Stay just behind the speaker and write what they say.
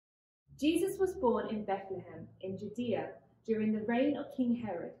Jesus was born in Bethlehem in Judea during the reign of King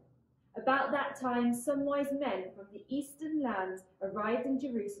Herod. About that time, some wise men from the eastern lands arrived in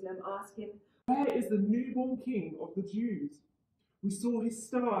Jerusalem asking, "Where is the newborn King of the Jews? We saw his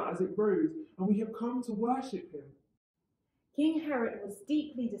star as it rose, and we have come to worship him." King Herod was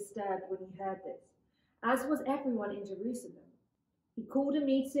deeply disturbed when he heard this, as was everyone in Jerusalem. He called a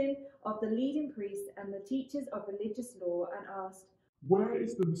meeting of the leading priests and the teachers of religious law and asked, "Where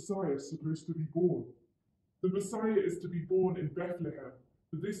is the Messiah supposed to be born? The Messiah is to be born in Bethlehem,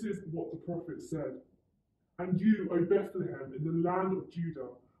 for this is what the prophet said. And you, O Bethlehem, in the land of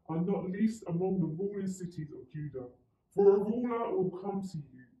Judah, are not least among the ruling cities of Judah, for a ruler will come to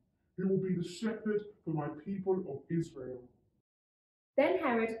you, who will be the shepherd for my people of Israel." Then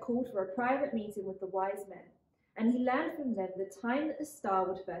Herod called for a private meeting with the wise men, and he learned from them the time that the star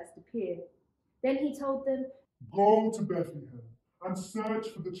would first appear. Then he told them, "Go to Bethlehem and search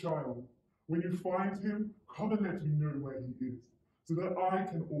for the child. When you find him, come and let me know where he is, so that I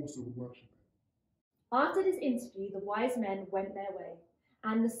can also worship him." After this interview, the wise men went their way,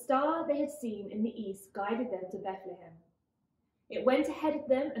 and the star they had seen in the east guided them to Bethlehem. It went ahead of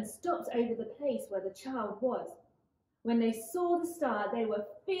them and stopped over the place where the child was. When they saw the star, they were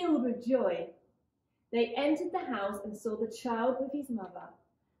filled with joy. They entered the house and saw the child with his mother,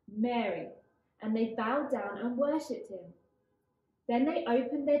 Mary, and they bowed down and worshipped him. Then they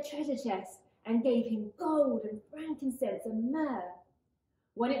opened their treasure chest and gave him gold and frankincense and myrrh.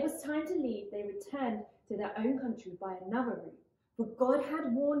 When it was time to leave, they returned to their own country by another route, for God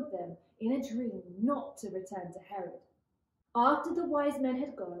had warned them in a dream not to return to Herod. After the wise men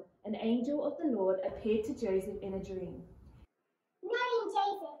had gone, an angel of the Lord appeared to Joseph in a dream. "Mary and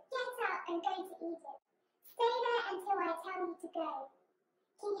Joseph, get up and go to Egypt. Stay there until I tell you to go.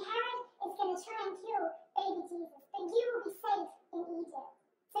 King Herod is going to try and kill baby Jesus, but you will be safe in Egypt.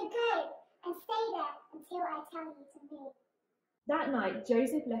 So go and stay there until I tell you to move." That night,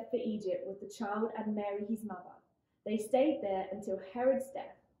 Joseph left for Egypt with the child and Mary his mother. They stayed there until Herod's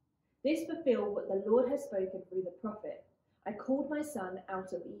death. This fulfilled what the Lord had spoken through the prophet, "I called my son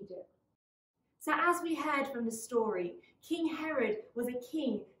out of Egypt." So as we heard from the story, King Herod was a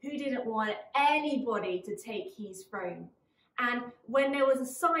king who didn't want anybody to take his throne. And when there was a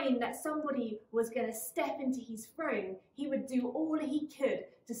sign that somebody was going to step into his throne, he would do all he could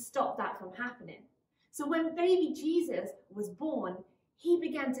to stop that from happening. So when baby Jesus was born, he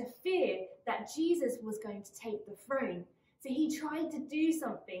began to fear that Jesus was going to take the throne. So he tried to do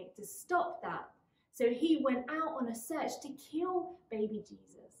something to stop that. So he went out on a search to kill baby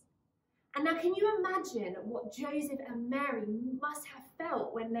Jesus. And now can you imagine what Joseph and Mary must have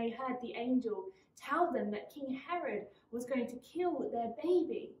felt when they heard the angel tell them that King Herod was going to kill their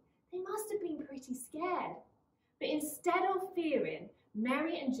baby? They must have been pretty scared. But instead of fearing,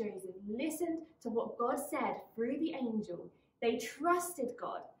 Mary and Joseph listened to what God said through the angel. They trusted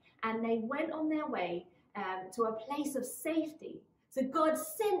God and they went on their way to a place of safety. So God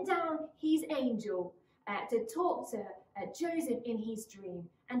sent down his angel to talk to Joseph in his dream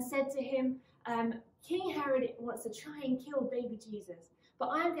and said to him, King Herod wants to try and kill baby Jesus, but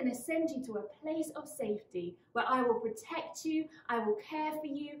I'm going to send you to a place of safety where I will protect you, I will care for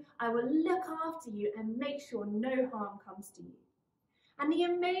you, I will look after you and make sure no harm comes to you. And the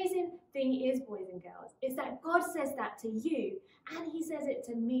amazing thing is, boys and girls, is that God says that to you and he says it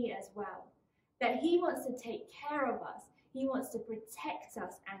to me as well. That he wants to take care of us. He wants to protect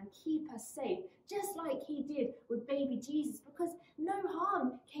us and keep us safe, just like he did with baby Jesus, because no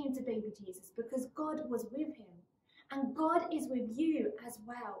harm came to baby Jesus because God was with him. And God is with you as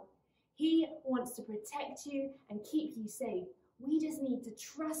well. He wants to protect you and keep you safe. We just need to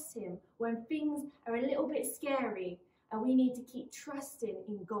trust him when things are a little bit scary, and we need to keep trusting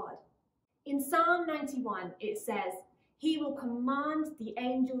in God. In Psalm 91, it says, "He will command the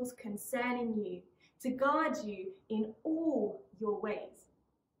angels concerning you to guard you in all your ways."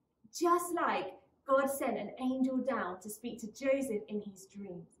 Just like God sent an angel down to speak to Joseph in his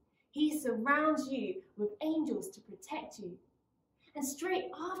dreams, he surrounds you with angels to protect you. And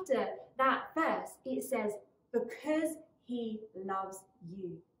straight after that verse, it says, "Because he loves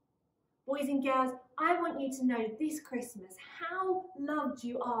you." Boys and girls, I want you to know this Christmas how loved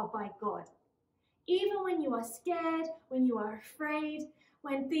you are by God. Even when you are scared, when you are afraid,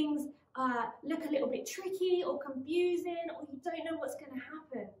 when things look a little bit tricky or confusing, or you don't know what's going to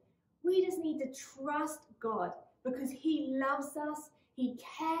happen, we just need to trust God because he loves us, he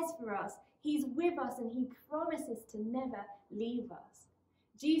cares for us, he's with us, and he promises to never leave us.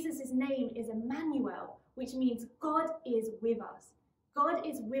 Jesus' name is Emmanuel, which means God is with us. God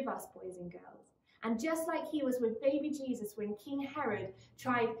is with us, boys and girls. And just like he was with baby Jesus when King Herod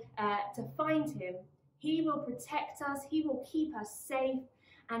tried to find him, he will protect us, he will keep us safe,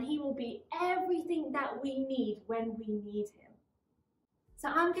 and he will be everything that we need when we need him. So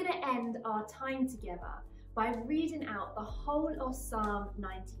I'm going to end our time together by reading out the whole of Psalm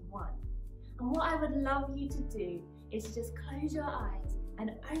 91. And what I would love you to do is to just close your eyes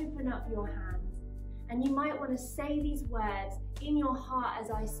and open up your hands. And you might want to say these words in your heart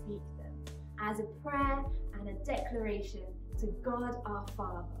as I speak them, as a prayer and a declaration to God our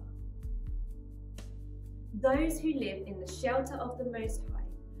Father. Those who live in the shelter of the Most High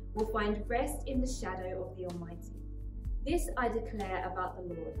will find rest in the shadow of the Almighty. This I declare about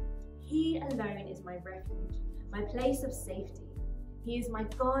the Lord. He alone is my refuge, my place of safety. He is my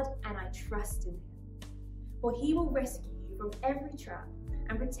God, and I trust in him. For he will rescue you from every trap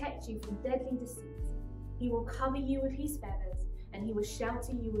and protect you from deadly disease. He will cover you with his feathers, and he will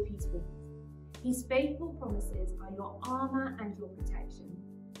shelter you with his wings. His faithful promises are your armor and your protection.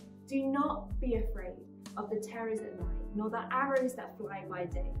 Do not be afraid of the terrors at night, nor the arrows that fly by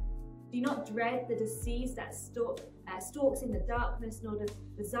day. Do not dread the disease that stalks in the darkness, nor the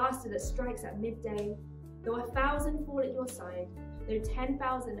disaster that strikes at midday. Though 1,000 fall at your side, though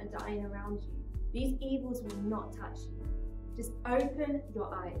 10,000 are dying around you, these evils will not touch you. Just open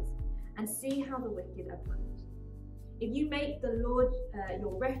your eyes and see how the wicked are punished. If you make the Lord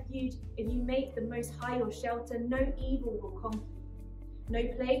your refuge, if you make the Most High your shelter, no evil will conquer you.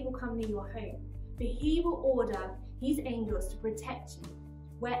 No plague will come near your home, for he will order his angels to protect you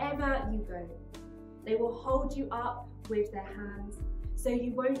wherever you go. They will hold you up with their hands, so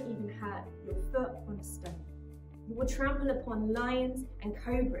you won't even hurt your foot on a stone. You will trample upon lions and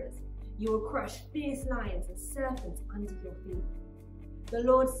cobras. You will crush fierce lions and serpents under your feet. The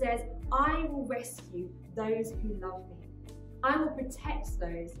Lord says, I will rescue those who love me. I will protect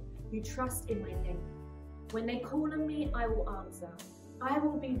those who trust in my name. When they call on me, I will answer. I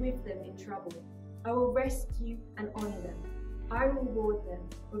will be with them in trouble. I will rescue and honor them. I will reward them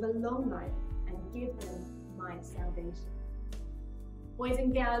with a long life and give them my salvation. Boys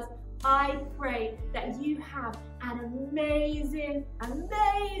and girls, I pray that you have an amazing,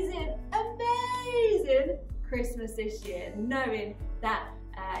 amazing, amazing Christmas this year, knowing that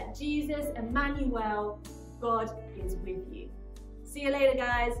Jesus, Emmanuel, God is with you. See you later,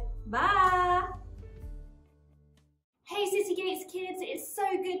 guys. Bye. Hey, City Gates kids, it's so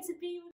good to be with you.